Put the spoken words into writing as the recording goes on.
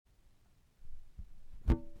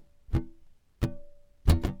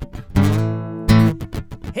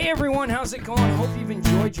Hey everyone, how's it going? Hope you've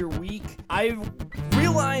enjoyed your week. I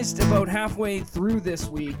realized about halfway through this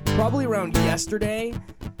week, probably around yesterday,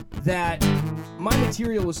 that my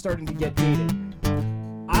material was starting to get dated.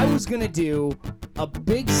 I was going to do a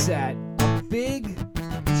big set, a big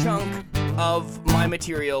chunk of my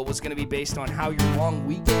material was going to be based on how your long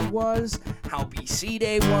weekend was, how BC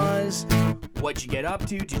Day was, what'd you get up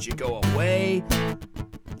to, did you go away,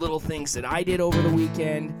 little things that I did over the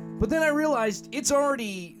weekend. But then I realized it's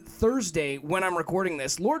already Thursday when I'm recording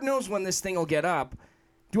this. Lord knows when this thing will get up.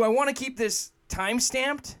 Do I want to keep this time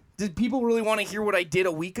stamped? Do people really want to hear what I did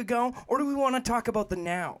a week ago? Or do we want to talk about the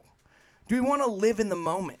now? Do we want to live in the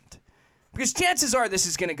moment? Because chances are this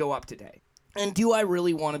is going to go up today. And do I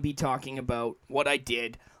really want to be talking about what I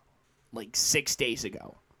did like 6 days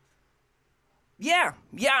ago? Yeah,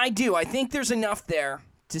 I do. I think there's enough there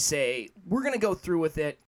to say we're going to go through with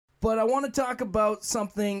it. But I want to talk about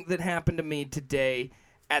something that happened to me today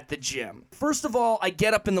at the gym. First of all, I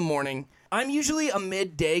get up in the morning. I'm usually a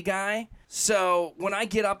midday guy. So when I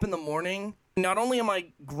get up in the morning, not only am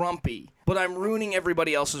I grumpy, but I'm ruining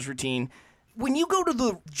everybody else's routine. When you go to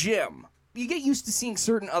the gym, you get used to seeing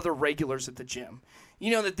certain other regulars at the gym.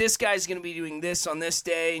 You know that this guy's going to be doing this on this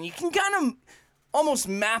day, and you can kind of almost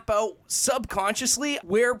map out subconsciously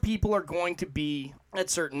where people are going to be at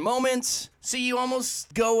certain moments. So you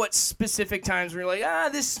almost go at specific times where you're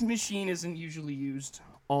like, this machine isn't usually used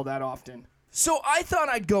all that often. So I thought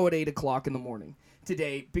I'd go at 8 o'clock in the morning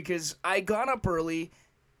today because I got up early.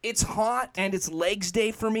 It's hot and it's legs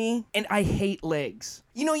day for me, and I hate legs.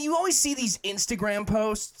 You know, you always see these Instagram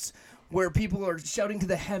posts where people are shouting to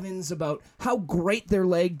the heavens about how great their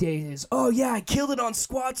leg day is. Oh yeah, I killed it on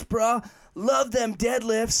squats, bruh. Love them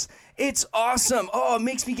deadlifts. It's awesome. Oh, it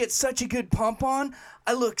makes me get such a good pump on.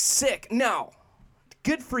 I look sick. No,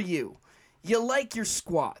 good for you. You like your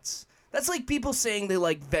squats. That's like people saying they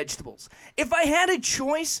like vegetables. If I had a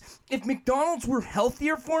choice, if McDonald's were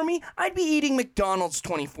healthier for me, I'd be eating McDonald's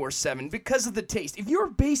 24/7 because of the taste. If you're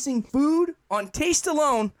basing food on taste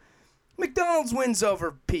alone, McDonald's wins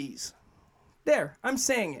over peas. There, I'm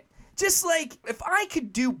saying it. Just like if I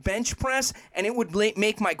could do bench press and it would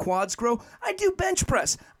make my quads grow, I'd do bench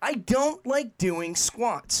press. I don't like doing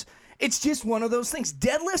squats. It's just one of those things.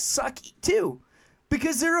 Deadlifts suck too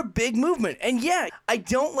because they're a big movement. And yeah, I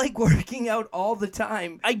don't like working out all the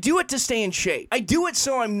time. I do it to stay in shape. I do it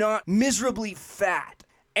so I'm not miserably fat.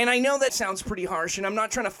 And I know that sounds pretty harsh, and I'm not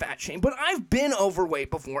trying to fat shame, but I've been overweight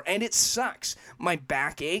before, and it sucks. My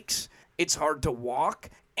back aches. It's hard to walk.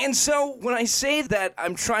 And so when I say that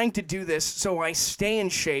I'm trying to do this so I stay in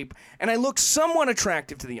shape and I look somewhat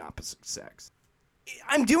attractive to the opposite sex,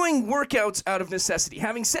 I'm doing workouts out of necessity.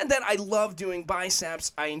 Having said that, I love doing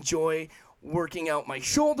biceps. I enjoy working out my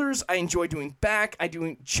shoulders. I enjoy doing back. I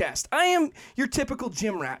do chest. I am your typical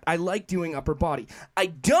gym rat. I like doing upper body. I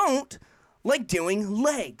don't like doing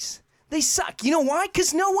legs. They suck. You know why?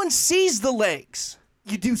 Because no one sees the legs.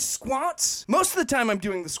 You do squats. Most of the time I'm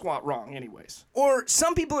doing the squat wrong anyways. Or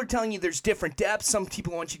some people are telling you there's different depths. Some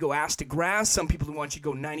people want you to go ass to grass. Some people want you to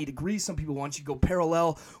go 90 degrees. Some people want you to go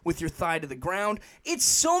parallel with your thigh to the ground.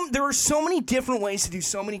 There are so many different ways to do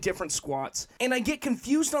so many different squats. And I get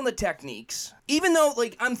confused on the techniques. Even though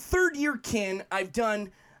like I'm third year kin, I've done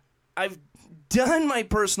my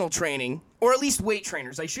personal training, or at least weight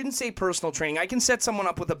trainers. I shouldn't say personal training. I can set someone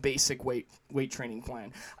up with a basic weight training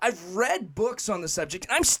plan. I've read books on the subject,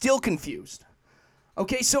 and I'm still confused.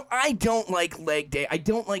 Okay, so I don't like leg day. I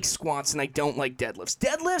don't like squats, and I don't like deadlifts.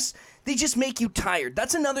 Deadlifts, they just make you tired.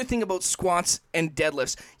 That's another thing about squats and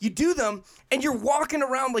deadlifts. You do them, and you're walking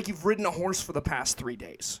around like you've ridden a horse for the past 3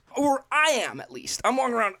 days. Or I am, at least. I'm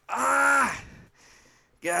walking around,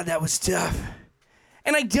 God, that was tough.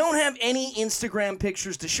 And I don't have any Instagram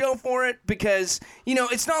pictures to show for it because, you know,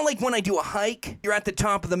 it's not like when I do a hike, you're at the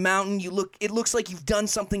top of the mountain, it looks like you've done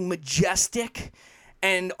something majestic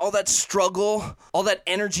and all that struggle, all that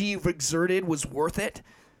energy you've exerted was worth it.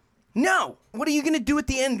 No. What are you going to do at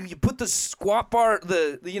the end? You put the squat bar,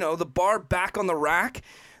 the bar back on the rack?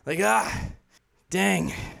 Like,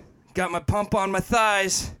 dang, got my pump on my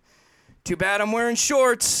thighs. Too bad I'm wearing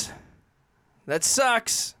shorts. That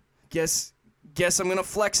sucks. Guess I'm gonna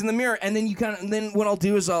flex in the mirror, and then what I'll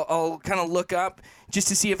do is I'll kind of look up just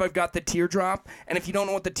to see if I've got the teardrop. And if you don't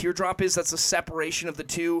know what the teardrop is, that's a separation of the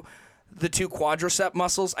two quadricep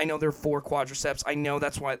muscles. I know there are 4 quadriceps. I know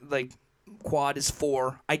that's why like quad is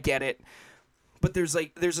 4. I get it, but there's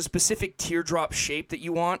a specific teardrop shape that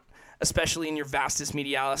you want, especially in your vastus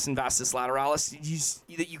medialis and vastus lateralis,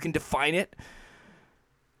 that you can define it.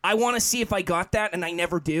 I want to see if I got that, and I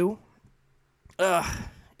never do.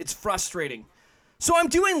 It's frustrating. So I'm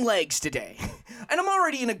doing legs today, and I'm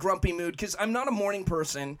already in a grumpy mood because I'm not a morning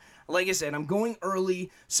person. Like I said, I'm going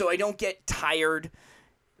early so I don't get tired.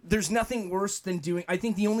 There's nothing worse than I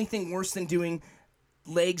think the only thing worse than doing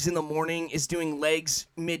legs in the morning is doing legs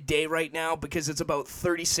midday right now because it's about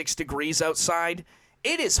 36 degrees outside.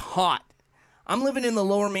 It is hot. I'm living in the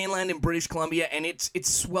lower mainland in British Columbia, and it's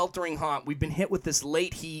sweltering hot. We've been hit with this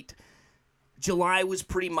late heat. July was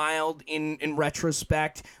pretty mild in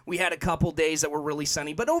retrospect. We had a couple days that were really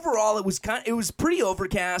sunny, but overall it was pretty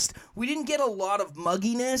overcast. We didn't get a lot of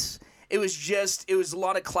mugginess. It was a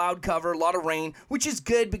lot of cloud cover, a lot of rain, which is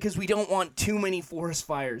good because we don't want too many forest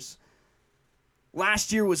fires.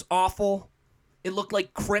 Last year was awful. It looked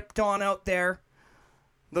like Krypton out there.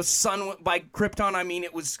 The sun, by Krypton I mean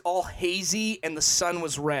it was all hazy and the sun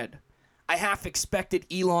was red. I half expected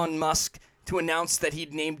Elon Musk to announce that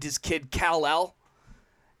he'd named his kid Kal-El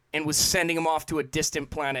and was sending him off to a distant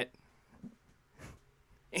planet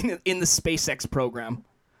in the SpaceX program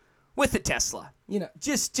with a Tesla,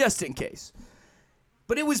 just in case.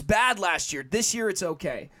 But it was bad last year. This year it's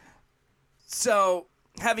okay. So,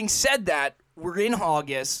 having said that, we're in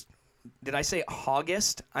August. Did I say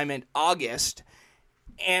August? I meant August.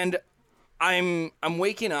 And I'm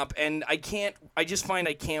waking up and I just find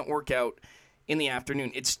I can't work out in the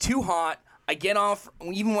afternoon. It's too hot. I get off,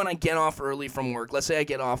 even when I get off early from work, let's say I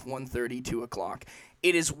get off 1:30, 2 o'clock,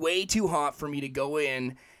 it is way too hot for me to go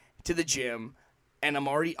in to the gym, and I'm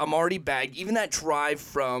already bagged. Even that drive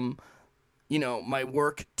from, my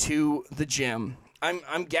work to the gym,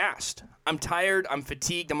 I'm gassed. I'm tired, I'm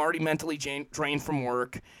fatigued, I'm already mentally drained from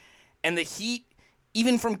work, and the heat,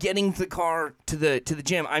 even from getting the car to the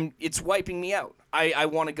gym, it's wiping me out. I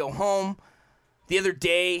want to go home. The other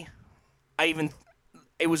day,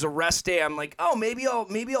 it was a rest day. I'm like, oh, maybe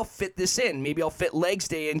I'll fit this in. Maybe I'll fit legs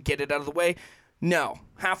day and get it out of the way. No.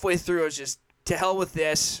 Halfway through, I was just, to hell with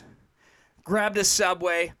this. Grabbed a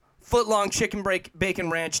Subway, foot-long chicken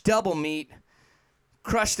bacon ranch, double meat,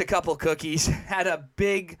 crushed a couple cookies, had a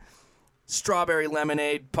big strawberry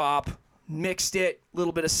lemonade pop, mixed it, a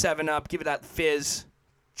little bit of 7-Up, give it that fizz,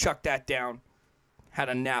 chucked that down, had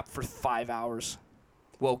a nap for 5 hours,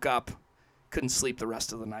 woke up, couldn't sleep the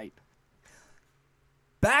rest of the night.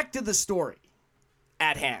 Back to the story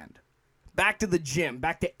at hand. Back to the gym.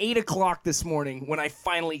 Back to 8 o'clock this morning when I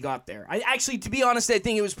finally got there. To be honest, I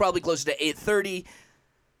think it was probably closer to 8:30.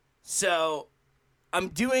 So,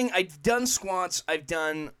 I've done squats. I've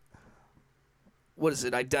done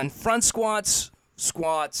front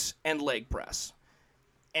squats, and leg press.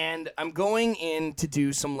 And I'm going in to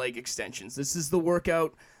do some leg extensions. This is the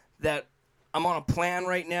workout that I'm on a plan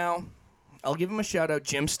right now. I'll give him a shout out,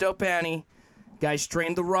 Jim Stopani. Guys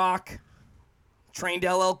trained The Rock, trained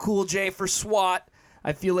LL Cool J for SWAT.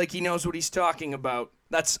 I feel like he knows what he's talking about.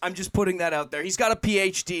 I'm just putting that out there. He's got a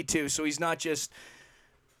PhD too, so he's not just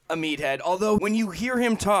a meathead. Although when you hear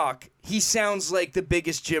him talk, he sounds like the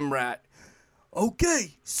biggest gym rat.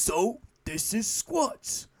 Okay, so this is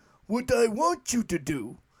squats. What I want you to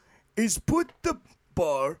do is put the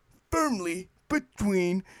bar firmly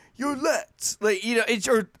between your lats.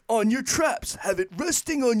 Or on your traps. Have it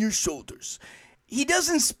resting on your shoulders. He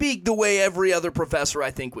doesn't speak the way every other professor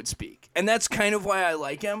I think would speak. And that's kind of why I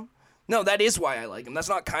like him. No, that is why I like him. That's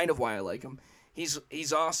not kind of why I like him.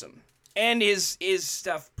 He's awesome. And his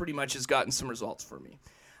stuff pretty much has gotten some results for me.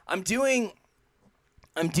 I'm doing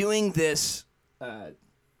this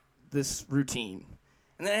this routine.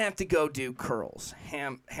 And then I have to go do curls,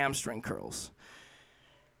 hamstring curls.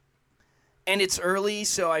 And it's early,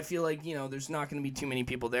 so I feel like, there's not going to be too many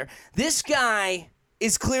people there. This guy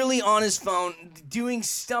is clearly on his phone doing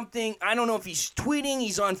something. I don't know if he's tweeting,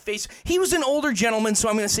 he's on Facebook. He was an older gentleman, so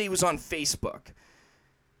I'm going to say he was on Facebook.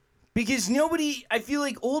 Because I feel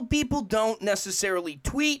like old people don't necessarily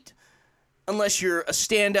tweet unless you're a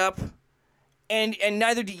stand-up. And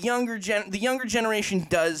neither do the younger generation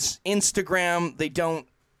does Instagram.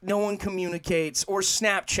 No one communicates, or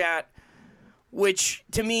Snapchat. Which,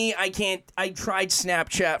 to me, I tried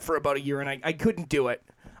Snapchat for about a year, and I couldn't do it.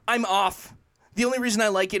 I'm off. The only reason I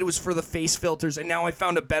like it was for the face filters, and now I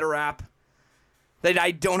found a better app that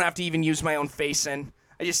I don't have to even use my own face in.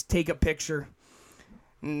 I just take a picture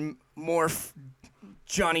and morph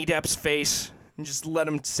Johnny Depp's face and just let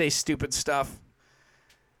him say stupid stuff.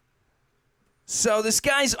 So this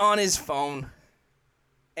guy's on his phone,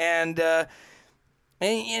 and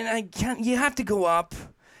you have to go up.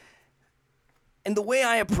 And the way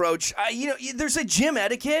I approach, there's a gym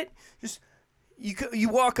etiquette. Just you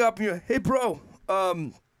walk up and you're, hey bro,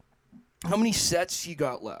 how many sets you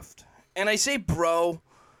got left? And I say bro.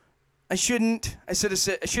 I should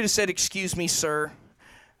have said excuse me, sir.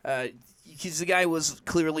 because the guy was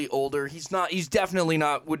clearly older. He's definitely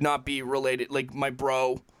would not be related, like my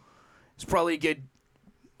bro. He's probably a good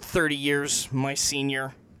 30 years my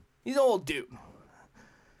senior. He's an old dude.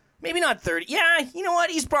 Maybe not 30. Yeah, you know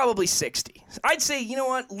what? He's probably 60. I'd say, you know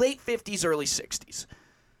what? Late 50s, early 60s.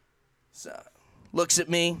 So, looks at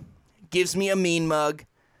me, gives me a mean mug,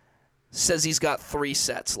 says he's got 3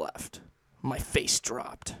 sets left. My face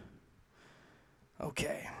dropped.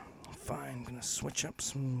 Okay, fine. I'm gonna switch up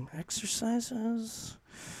some exercises.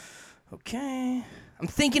 Okay. I'm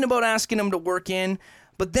thinking about asking him to work in,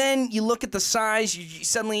 but then you look at the size,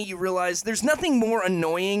 suddenly you realize there's nothing more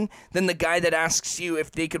annoying than the guy that asks you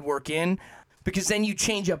if they could work in, because then you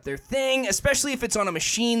change up their thing, especially if it's on a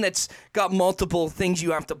machine that's got multiple things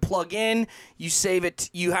you have to plug in. You save it,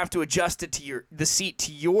 you have to adjust it to the seat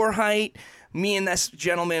to your height. Me and this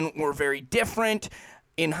gentleman were very different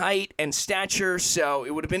in height and stature, so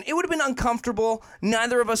it would have been uncomfortable.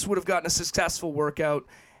 Neither of us would have gotten a successful workout,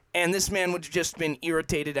 and this man would have just been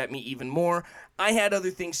irritated at me even more. I had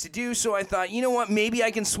other things to do, so I thought, you know what, maybe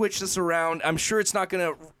I can switch this around. I'm sure it's not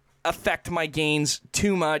going to affect my gains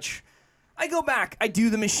too much. I go back, I do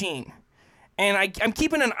the machine, and I'm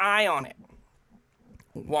keeping an eye on it.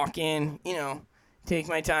 Walk in, take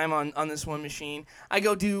my time on this one machine. I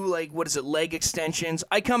go do, leg extensions.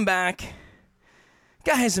 I come back.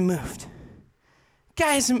 Guy hasn't moved.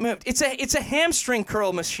 It's a hamstring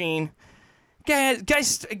curl machine. Guy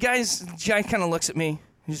kind of looks at me.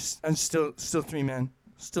 I'm still 3, man.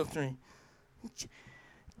 Still 3.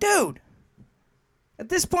 Dude! At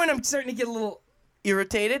this point, I'm starting to get a little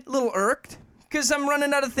irritated, a little irked, because I'm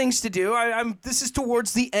running out of things to do. This is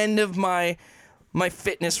towards the end of my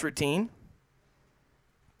fitness routine.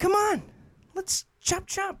 Come on, let's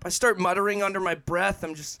chop. I start muttering under my breath.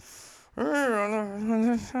 I'm just... It's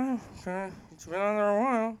been on there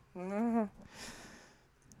a while.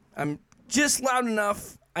 I'm just loud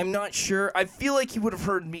enough. I'm not sure. I feel like he would have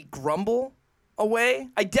heard me grumble away.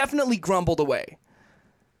 I definitely grumbled away.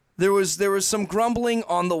 There was some grumbling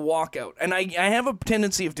on the walkout, and I have a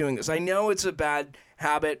tendency of doing this. I know it's a bad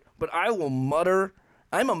habit, but I will mutter.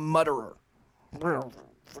 I'm a mutterer.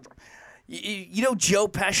 You know Joe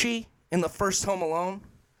Pesci in the first Home Alone?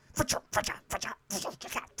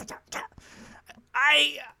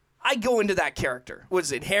 I go into that character. What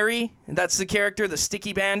is it, Harry? That's the character, the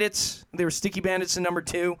Sticky Bandits. They were Sticky Bandits in number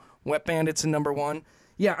 2, Wet Bandits in number 1.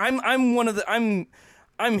 Yeah,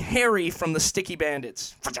 I'm Harry from the Sticky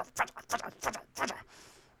Bandits.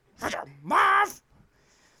 Marv!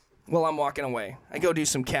 Well, I'm walking away. I go do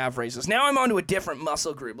some calf raises. Now I'm onto a different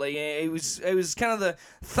muscle group. Like it was kind of the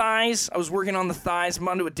thighs. I was working on the thighs. I'm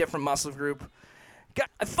onto a different muscle group.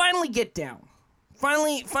 I finally get down.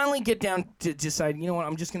 Finally get down to decide, you know what,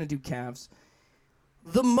 I'm just going to do calves.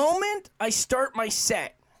 The moment I start my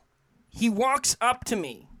set, he walks up to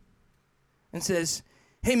me and says,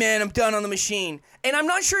 "Hey man, I'm done on the machine." And I'm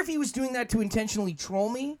not sure if he was doing that to intentionally troll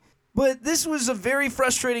me, but this was a very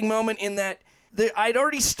frustrating moment in that I'd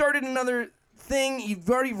already started another thing, you've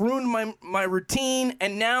already ruined my routine,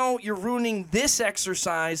 and now you're ruining this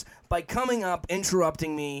exercise by coming up,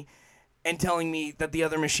 interrupting me, and telling me that the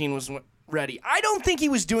other machine was ready. I don't think he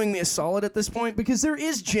was doing me a solid at this point, because there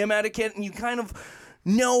is gym etiquette and you kind of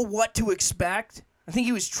know what to expect. I think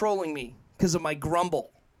he was trolling me because of my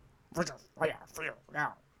grumble. That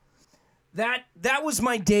was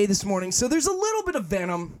my day this morning, so there's a little bit of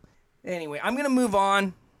venom. Anyway, I'm going to move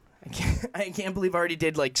on. I can't believe I already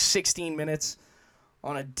did like 16 minutes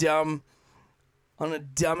on a dumb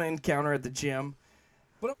encounter at the gym.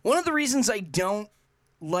 But one of the reasons I don't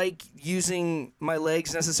like using my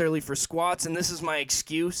legs necessarily for squats, and this is my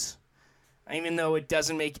excuse, even though it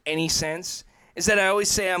doesn't make any sense, is that I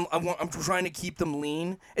always say I'm trying to keep them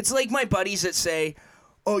lean. It's like my buddies that say,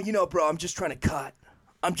 "Oh, bro, I'm just trying to cut.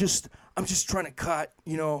 I'm just trying to cut.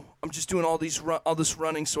 I'm just doing all this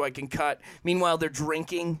running so I can cut." Meanwhile, they're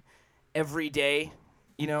drinking every day.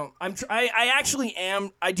 I actually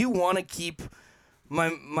am. I do want to keep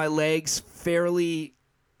my legs fairly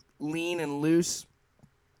lean and loose,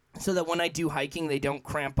 so that when I do hiking, they don't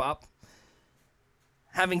cramp up.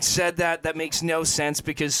 Having said that, that makes no sense,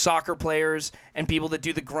 because soccer players and people that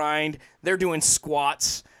do the grind, they're doing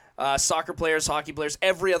squats. Soccer players, hockey players,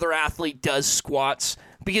 every other athlete does squats.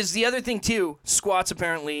 Because the other thing, too, squats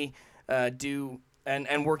apparently do,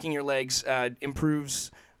 and working your legs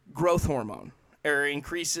improves growth hormone, or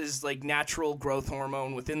increases natural growth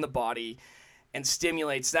hormone within the body and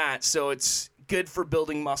stimulates that. So it's good for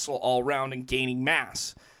building muscle all around and gaining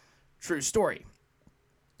mass. True story.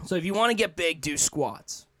 So if you want to get big, do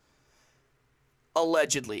squats.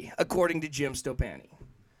 Allegedly, according to Jim Stoppani.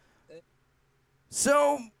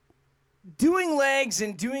 So doing legs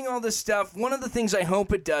and doing all this stuff, one of the things I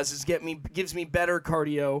hope it does is gives me better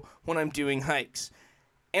cardio when I'm doing hikes.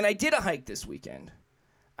 And I did a hike this weekend.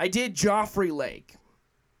 I did Joffrey Lake.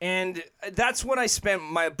 And that's what I spent,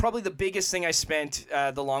 probably the biggest thing I spent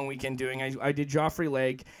the long weekend doing. I did Joffrey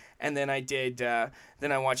Lake, and then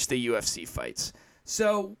I watched the UFC fights.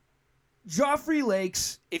 So Joffrey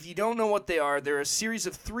Lakes, if you don't know what they are, they're a series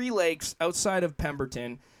of 3 lakes outside of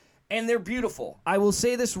Pemberton, and they're beautiful. I will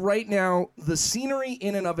say this right now, the scenery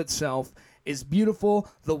in and of itself is beautiful.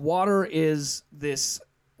 The water is this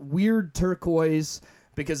weird turquoise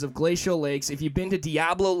because of glacial lakes. If you've been to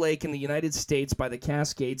Diablo Lake in the United States by the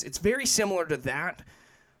Cascades, it's very similar to that.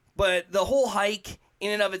 But the whole hike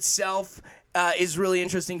in and of itself is really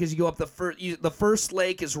interesting because you go up the first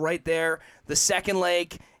lake is right there. The second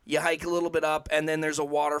lake, you hike a little bit up, and then there's a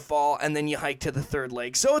waterfall, and then you hike to the third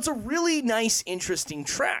lake. So it's a really nice, interesting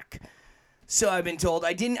trek. So I've been told.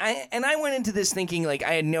 I went into this thinking like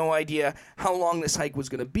I had no idea how long this hike was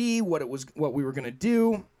going to be, what we were going to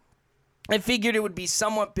do. I figured it would be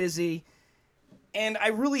somewhat busy, and I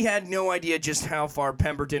really had no idea just how far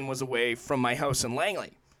Pemberton was away from my house in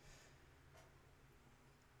Langley.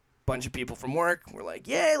 Bunch of people from work were like,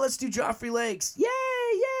 "Yay, let's do Joffrey Lakes! Yay,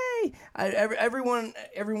 yay!" Everyone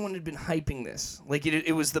had been hyping this like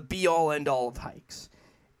it was the be-all, end-all of hikes,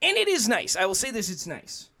 and it is nice. I will say this: it's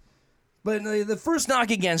nice. But the first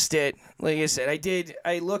knock against it, like I said,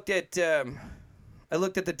 I looked at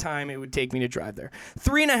the time it would take me to drive there.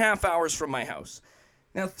 3.5 hours from my house.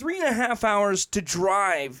 Now, 3.5 hours to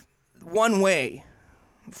drive one way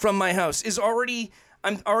from my house is already...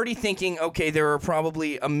 I'm already thinking, okay, there are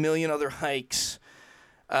probably a million other hikes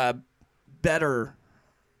better.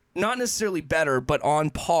 Not necessarily better, but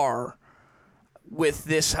on par with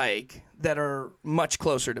this hike that are much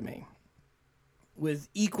closer to me. With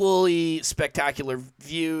equally spectacular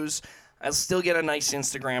views. I'll still get a nice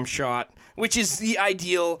Instagram shot, which is the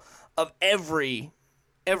ideal of every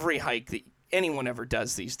hike that anyone ever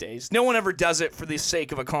does these days. No one ever does it for the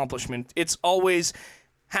sake of accomplishment. It's always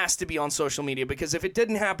has to be on social media, because if it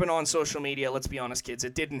didn't happen on social media, let's be honest, kids,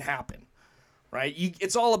 it didn't happen, right?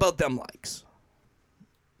 It's all about them likes.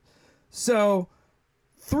 So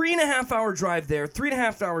 3.5 hour drive there,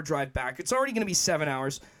 3.5 hour drive back. It's already going to be 7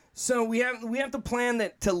 hours. So we have to plan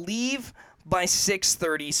that to leave by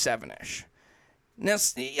 6:37ish. Now,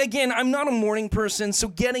 again, I'm not a morning person, so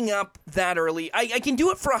getting up that early, I can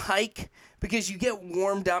do it for a hike because you get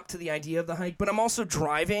warmed up to the idea of the hike, but I'm also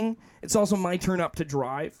driving. It's also my turn up to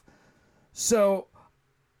drive. So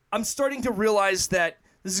I'm starting to realize that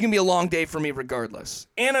this is going to be a long day for me regardless.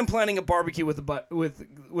 And I'm planning a barbecue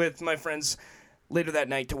with my friends later that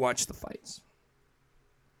night to watch the fights.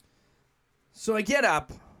 So I get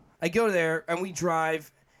up, I go there, and we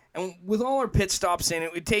drive. And with all our pit stops in,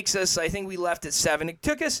 it takes us, I think we left at 7. It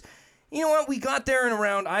took us, you know what, we got there in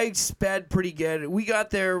around, I sped pretty good. We got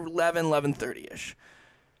there 11:30ish.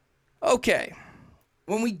 Okay.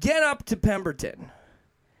 When we get up to Pemberton,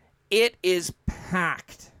 it is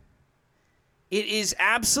packed. It is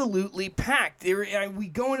absolutely packed. We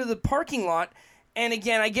go into the parking lot, and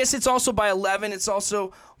again, I guess it's also by 11. It's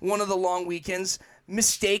also one of the long weekends.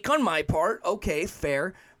 Mistake on my part. Okay,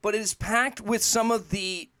 fair. But it is packed with some of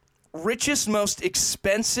the richest, most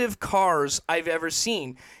expensive cars I've ever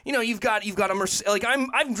seen. You know, you've got a Mercedes. Like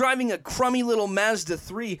I'm driving a crummy little Mazda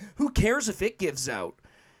 3. Who cares if it gives out?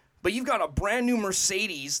 But you've got a brand new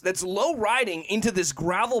Mercedes that's low riding into this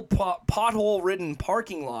gravel pothole-ridden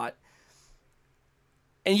parking lot.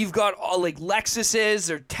 And you've got all like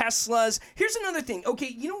Lexuses or Teslas. Here's another thing.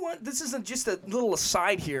 Okay, you know what? This isn't just a little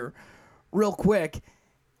aside here, real quick.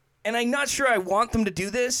 And I'm not sure I want them to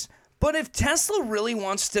do this, but if Tesla really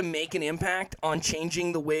wants to make an impact on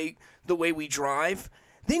changing the way we drive,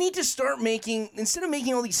 they need to start instead of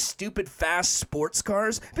making all these stupid fast sports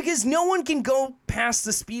cars, because no one can go past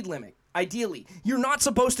the speed limit. Ideally, you're not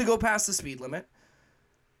supposed to go past the speed limit.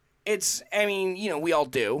 We all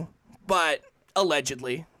do, but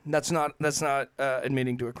allegedly, that's not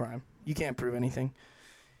admitting to a crime. You can't prove anything.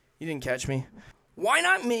 You didn't catch me. Why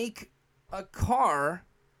not make a car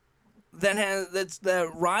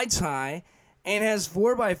that rides high and has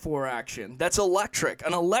 4x4 action? That's electric.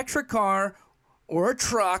 An electric car or a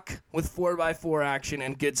truck with 4x4 action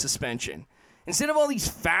and good suspension. Instead of all these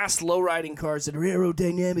fast, low-riding cars that are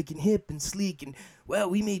aerodynamic and hip and sleek and, well,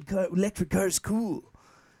 we made electric cars cool.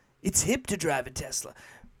 It's hip to drive a Tesla.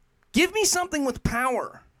 Give me something with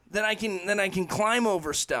power that I can climb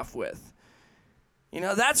over stuff with. You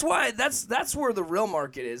know, that's where the real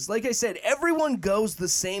market is. Like I said, everyone goes the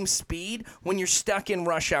same speed when you're stuck in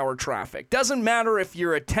rush hour traffic. Doesn't matter if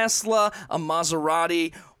you're a Tesla, a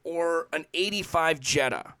Maserati, or an 85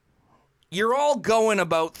 Jetta, you're all going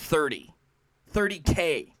about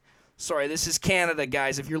 30K. Sorry, this is Canada,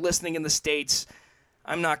 guys. If you're listening in the States,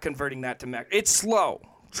 I'm not converting that to Mex. It's slow.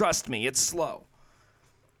 Trust me, it's slow.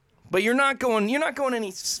 But you're not going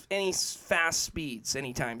any fast speeds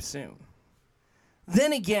anytime soon.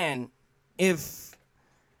 Then again, if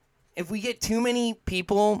we get too many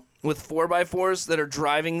people with 4x4s that are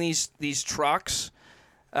driving these trucks,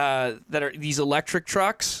 that are these electric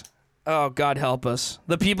trucks, oh, God help us.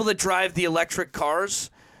 The people that drive the electric cars,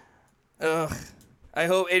 ugh. I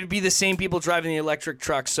hope it'd be the same people driving the electric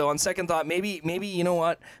trucks. So on second thought, maybe you know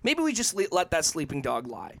what? Maybe we just let that sleeping dog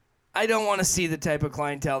lie. I don't want to see the type of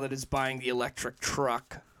clientele that is buying the electric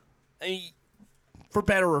truck, for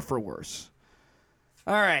better or for worse.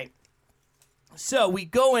 All right. So we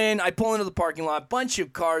go in, I pull into the parking lot, bunch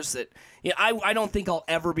of cars that I don't think I'll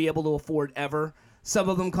ever be able to afford ever. Some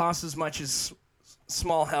of them cost as much as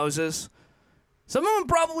small houses. Some of them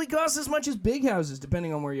probably cost as much as big houses,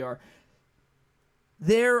 depending on where you are.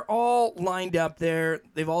 They're all lined up there.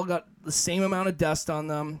 They've all got the same amount of dust on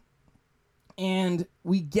them. And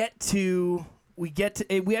we had to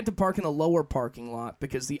park in a lower parking lot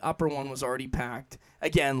because the upper one was already packed.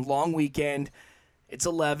 Again, long weekend. It's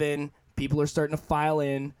 11. People are starting to file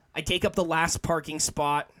in. I take up the last parking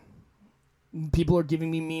spot. People are giving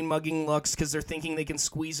me mean mugging looks because they're thinking they can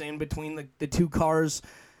squeeze in between the two cars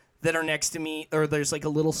that are next to me, or there's like a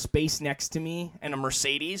little space next to me and a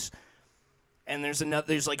Mercedes. And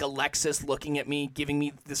there's like a Lexus looking at me, giving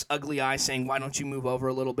me this ugly eye saying, "Why don't you move over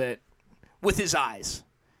a little bit?" with his eyes.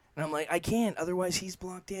 And I'm like, I can't, otherwise he's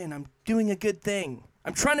blocked in. I'm doing a good thing.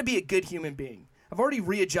 I'm trying to be a good human being. I've already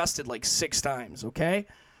readjusted like 6 times, okay?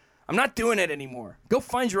 I'm not doing it anymore. Go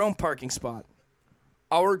find your own parking spot.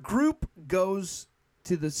 Our group goes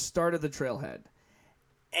to the start of the trailhead.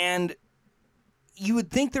 And you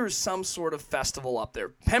would think there was some sort of festival up there.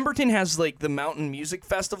 Pemberton has like the Mountain Music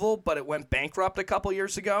Festival, but it went bankrupt a couple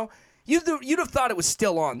years ago. You'd have thought it was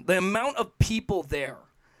still on. The amount of people there.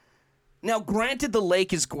 Now, granted, the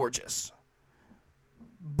lake is gorgeous,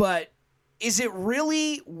 but is it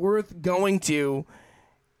really worth going to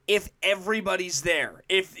if everybody's there?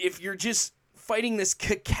 If you're just fighting this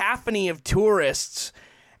cacophony of tourists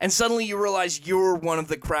and suddenly you realize you're one of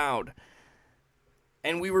the crowd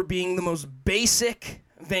and we were being the most basic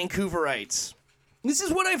Vancouverites. This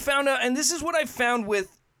is what I found out, and this is what I found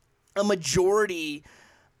with a majority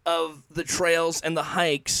of the trails and the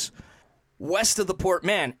hikes west of the Port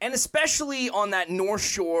Mann, and especially on that North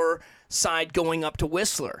Shore side going up to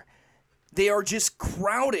Whistler. They are just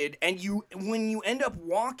crowded, and when you end up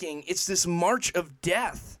walking, it's this march of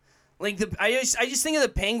death. Like I just think of the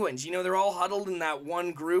penguins. You know, they're all huddled in that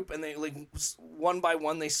one group, and they like one by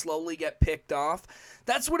one they slowly get picked off.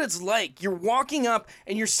 That's what it's like. You're walking up,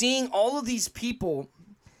 and you're seeing all of these people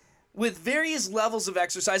with various levels of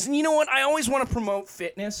exercise. And you know what? I always want to promote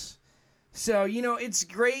fitness. So, you know, it's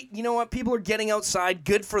great. You know what? People are getting outside.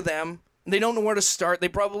 Good for them. They don't know where to start. They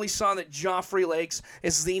probably saw that Joffre Lakes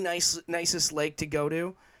is the nicest lake to go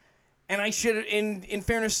to. And I should, in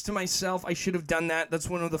fairness to myself, I should have done that. That's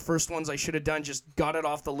one of the first ones I should have done. Just got it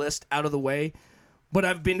off the list, out of the way. But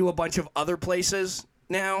I've been to a bunch of other places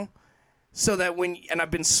now. So that and I've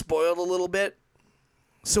been spoiled a little bit.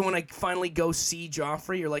 So when I finally go see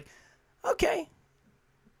Joffre, you're like, okay.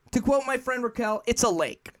 To quote my friend Raquel, it's a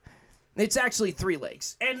lake. It's actually 3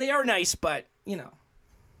 lakes, and they are nice, but you know,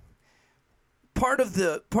 part of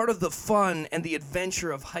the fun and the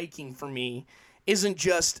adventure of hiking for me isn't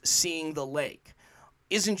just seeing the lake,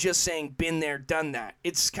 isn't just saying been there, done that.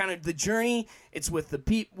 It's kind of the journey. It's with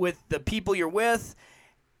the people you're with,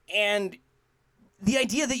 and the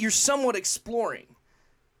idea that you're somewhat exploring.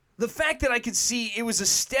 The fact that I could see it was a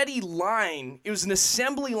steady line, it was an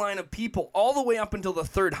assembly line of people all the way up until the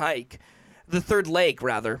third lake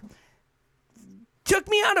rather. Took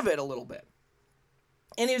me out of it a little bit.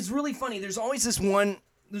 And it was really funny. There's this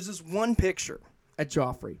one picture at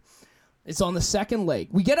Joffre. It's on the second lake.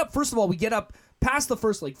 We get up past the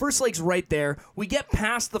first lake. First lake's right there. We get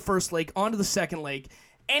past the first lake onto the second lake.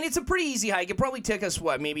 And it's a pretty easy hike. It probably took us,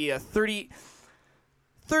 maybe 30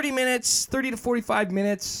 minutes, 30 to 45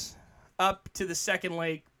 minutes up to the second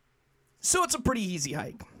lake. So it's a pretty easy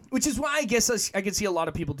hike. Which is why I guess I could see a lot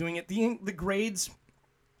of people doing it. The grade's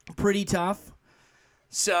pretty tough.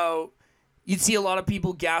 So you'd see a lot of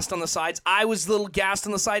people gassed on the sides. I was a little gassed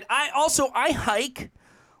on the side. I hike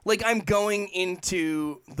like I'm going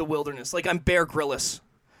into the wilderness, like I'm Bear Grylls.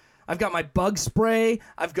 I've got my bug spray,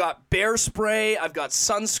 I've got bear spray, I've got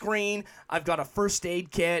sunscreen, I've got a first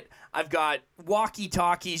aid kit, I've got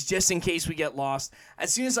walkie-talkies just in case we get lost.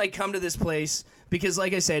 As soon as I come to this place, because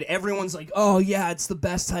like I said, everyone's like, oh yeah, it's the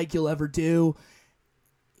best hike you'll ever do.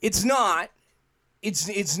 It's not.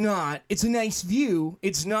 It's not. It's a nice view.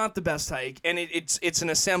 It's not the best hike, and it's an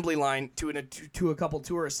assembly line to a couple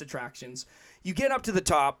tourist attractions. You get up to the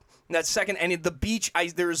top, that second, and the beach,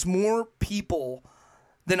 there's more people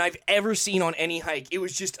than I've ever seen on any hike. It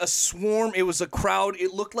was just a swarm. It was a crowd.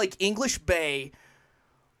 It looked like English Bay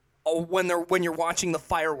when you're watching the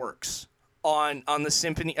fireworks on the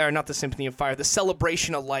Symphony, or not the Symphony of Fire, the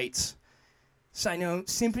Celebration of Lights. Side note,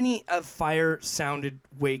 Symphony of Fire sounded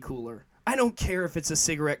way cooler. I don't care if it's a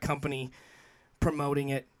cigarette company promoting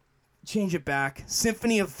it. Change it back.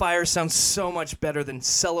 Symphony of Fire sounds so much better than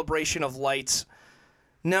Celebration of Lights.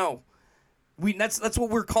 No. That's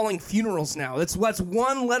what we're calling funerals now. That's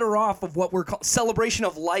one letter off of what we're calling Celebration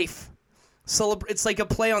of Life. It's like a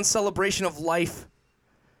play on Celebration of Life.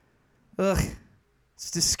 Ugh.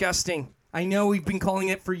 It's disgusting. I know we've been calling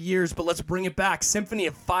it for years, but let's bring it back. Symphony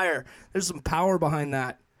of Fire. There's some power behind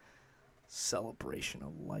that. Celebration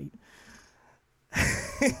of Light.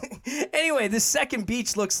 Anyway, the second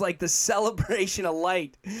beach looks like the Celebration of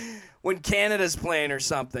Light when Canada's playing or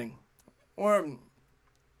something. Or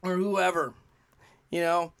whoever. You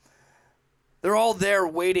know, they're all there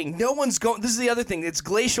waiting. No one's going. This is the other thing. It's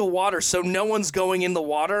glacial water, so no one's going in the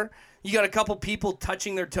water. You got a couple people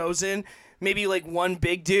touching their toes in. Maybe like one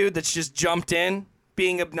big dude that's just jumped in,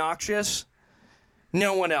 being obnoxious.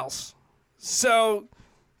 No one else. So,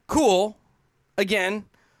 cool. Again,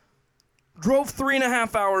 drove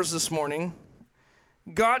 3.5 hours this morning.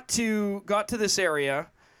 Got to this area.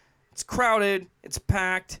 It's crowded. It's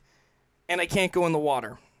packed. And I can't go in the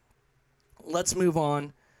water. Let's move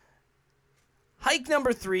on. Hike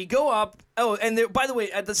number 3, go up. Oh, and by the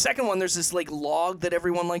way, at the second one, there's this like log that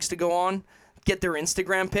everyone likes to go on, get their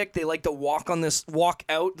Instagram pic. They like to walk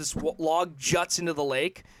out. This log juts into the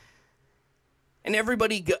lake, and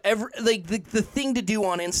everybody, the thing to do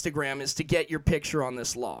on Instagram is to get your picture on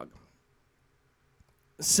this log.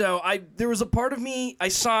 So there was a part of me, I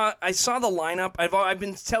saw the lineup. I've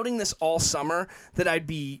been touting this all summer that I'd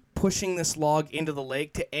be pushing this log into the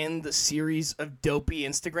lake to end the series of dopey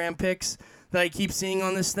Instagram pics that I keep seeing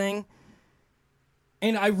on this thing.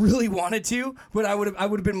 And I really wanted to, but I would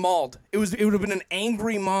have been mauled. It would have been an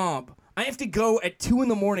angry mob. I have to go at 2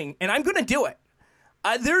 a.m, and I'm gonna do it.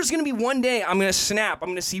 There's gonna be one day I'm gonna snap. I'm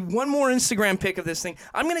gonna see one more Instagram pic of this thing.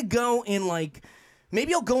 I'm gonna go in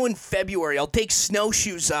maybe I'll go in February. I'll take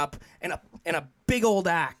snowshoes up and a big old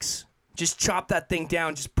axe. Just chop that thing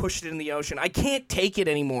down. Just push it in the ocean. I can't take it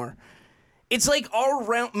anymore. It's like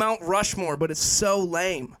our Mount Rushmore, but it's so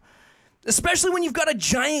lame. Especially when you've got a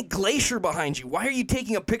giant glacier behind you. Why are you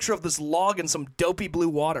taking a picture of this log in some dopey blue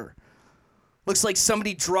water? Looks like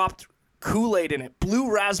somebody dropped Kool-Aid in it.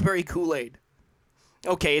 Blue raspberry Kool-Aid.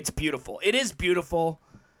 Okay, it's beautiful. It is beautiful.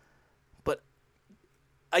 But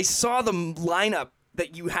I saw the lineup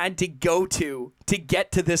that you had to go to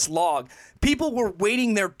get to this log. People were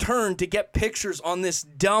waiting their turn to get pictures on this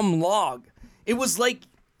dumb log. It was like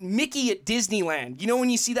Mickey at Disneyland. You know when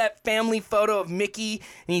you see that family photo of Mickey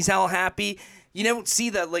and he's all happy? You don't see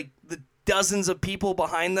the dozens of people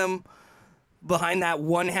behind them, behind that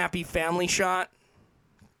one happy family shot.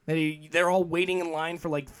 They're all waiting in line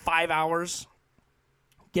for 5 hours.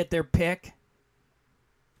 Get their pic.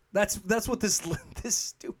 That's what this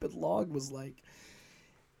stupid log was like.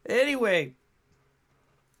 Anyway,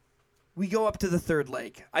 we go up to the third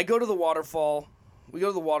lake. I go to the waterfall. We go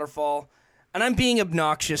to the waterfall, and I'm being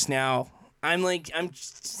obnoxious now. I'm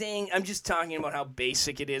just talking about how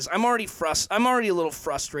basic it is. I'm already a little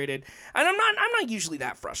frustrated, and I'm not usually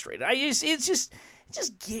that frustrated. It's just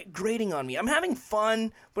grating on me. I'm having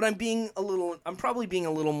fun, but I'm probably being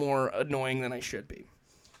a little more annoying than I should be.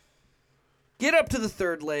 Get up to the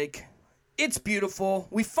third lake. It's beautiful.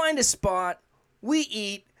 We find a spot. We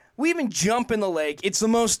eat. We even jump in the lake. It's the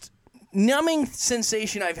most numbing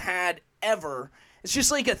sensation I've had ever. It's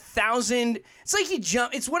just like 1,000. It's like you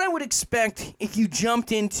jump. It's what I would expect if you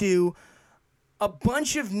jumped into a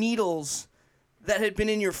bunch of needles that had been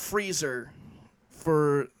in your freezer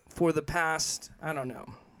for the past, I don't know,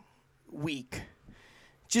 week.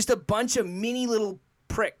 Just a bunch of mini little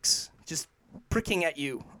pricks just pricking at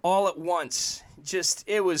you all at once.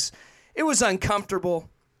 It was uncomfortable,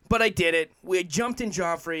 but I did it. We had jumped in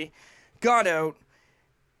Joffrey, got out,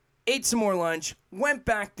 ate some more lunch, went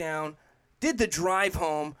back down, did the drive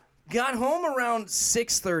home, got home around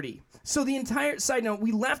 6:30. So the entire side note,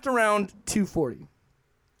 we left around 2:40.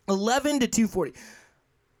 11 to 2:40.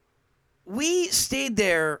 We stayed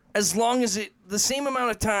there as long as the same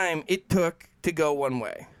amount of time it took to go one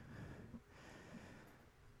way.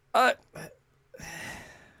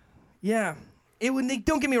 Yeah.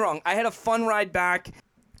 Don't get me wrong. I had a fun ride back.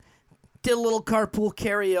 Did a little carpool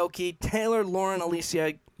karaoke. Taylor, Lauren,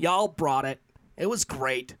 Alicia, y'all brought it. It was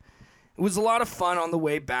great. It was a lot of fun on the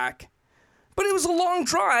way back. But it was a long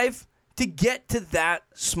drive to get to that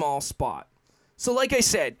small spot. So like I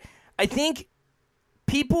said, I think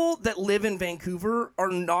people that live in Vancouver are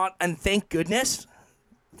not, and thank goodness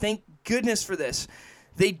for this,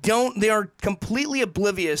 they are completely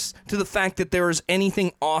oblivious to the fact that there is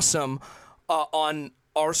anything awesome on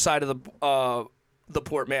our side of the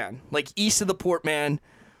Port Mann. Like east of the Port Mann,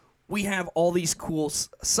 we have all these cool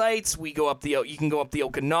sites. You can go up the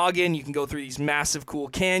Okanagan. You can go through these massive cool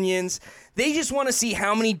canyons. They just want to see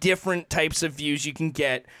how many different types of views you can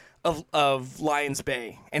get of Lions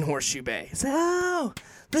Bay and Horseshoe Bay. So, oh,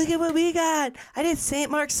 look at what we got. I did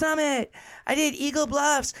St. Mark's Summit. I did Eagle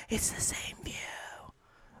Bluffs. It's the same view.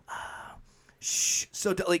 Shh.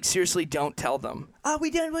 So, seriously, don't tell them. Oh,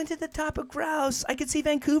 we went to the top of Grouse. I could see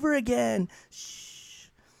Vancouver again. Shh.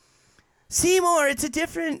 Seymour, it's a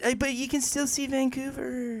different, but you can still see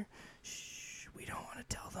Vancouver. Shh. We don't want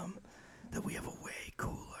to tell them that we have a way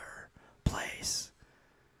cooler place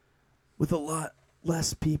with a lot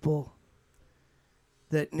less people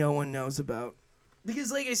that no one knows about.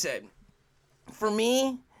 Because, like I said, for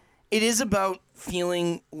me, it is about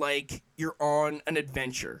feeling like you're on an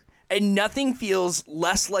adventure. And nothing feels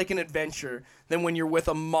less like an adventure than when you're with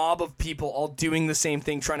a mob of people all doing the same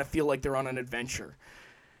thing, trying to feel like they're on an adventure.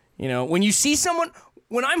 You know, when you see someone,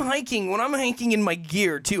 when I'm hiking in my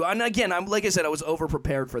gear too, and again, like I said, I was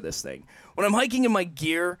over-prepared for this thing. When I'm hiking in my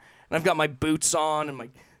gear, and I've got my boots on, and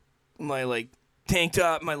my like, tank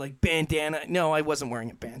top, my, like, bandana. No, I wasn't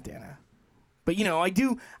wearing a bandana. But, you know,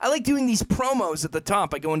 I like doing these promos at the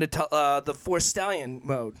top. I go into the Four Stallion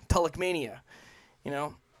mode, Tulloch Mania, you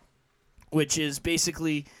know, which is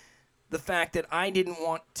basically the fact that I didn't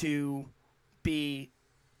want to be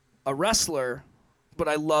a wrestler, but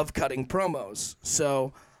I love cutting promos.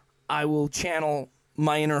 So I will channel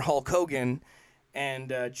my inner Hulk Hogan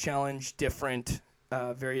and challenge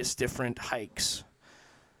various different hikes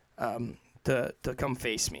to come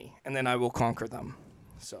face me, and then I will conquer them.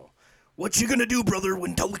 So, what you gonna do, brother,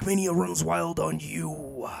 when Tulloch Mania runs wild on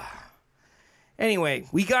you? Anyway,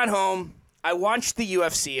 we got home. I watched the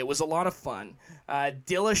UFC. It was a lot of fun.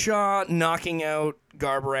 Dillashaw knocking out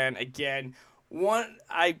Garbrandt again.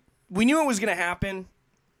 We knew it was going to happen.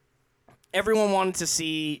 Everyone wanted to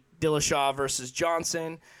see Dillashaw versus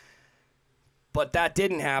Johnson, but that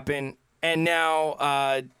didn't happen. And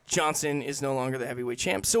now Johnson is no longer the heavyweight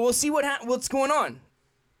champ. So we'll see what's going on.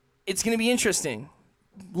 It's going to be interesting.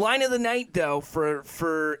 Line of the night, though, for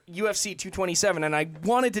UFC 227, and I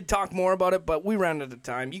wanted to talk more about it, but we ran out of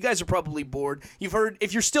time. You guys are probably bored. You've heard,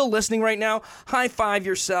 if you're still listening right now, high five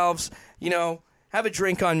yourselves. You know, have a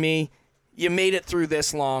drink on me. You made it through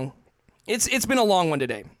this long. It's been a long one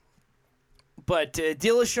today. But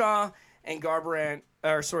Dillashaw and Garbrandt,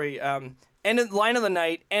 end of line of the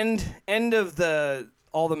night, end of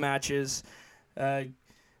all the matches.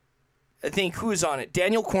 I think who was on it?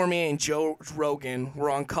 Daniel Cormier and Joe Rogan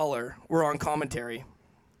were on commentary. I'm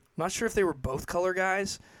not sure if they were both color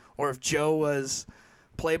guys or if Joe was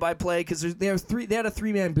play-by-play because they had a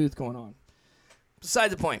three-man booth going on. Beside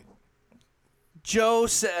the point.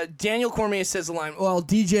 Daniel Cormier says the line, well,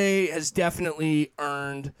 DJ has definitely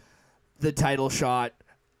earned the title shot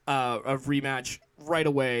of rematch right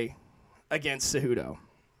away against Cejudo.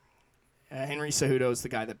 Henry Cejudo is the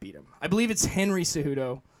guy that beat him. I believe it's Henry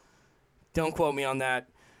Cejudo. Don't quote me on that.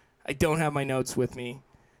 I don't have my notes with me.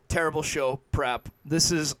 Terrible show prep.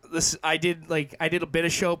 I did a bit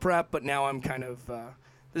of show prep, but now I'm kind of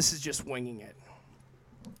this is just winging it.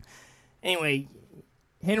 Anyway,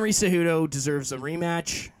 Henry Cejudo deserves a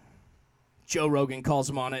rematch. Joe Rogan calls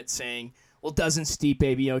him on it, saying, "Well, doesn't Stipe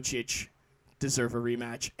Miocic deserve a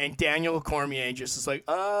rematch?" And Daniel Cormier just is like,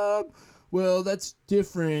 well, that's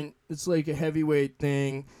different. It's like a heavyweight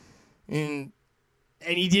thing, and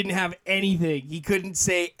he didn't have anything. He couldn't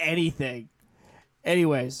say anything.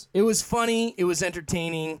 Anyways, it was funny. It was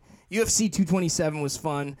entertaining. UFC 227 was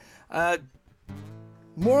fun.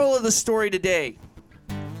 Moral of the story today.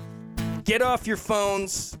 Get off your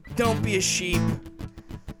phones. Don't be a sheep.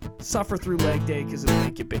 Suffer through leg day because it'll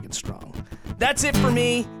make you big and strong. That's it for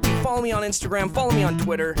me. Follow me on Instagram. Follow me on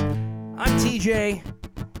Twitter. I'm TJ.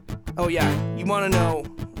 Oh, yeah. You want to know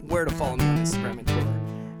where to follow me on Instagram and Twitter.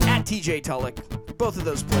 @TJ Tulloch. Both of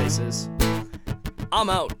those places.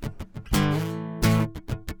 I'm out.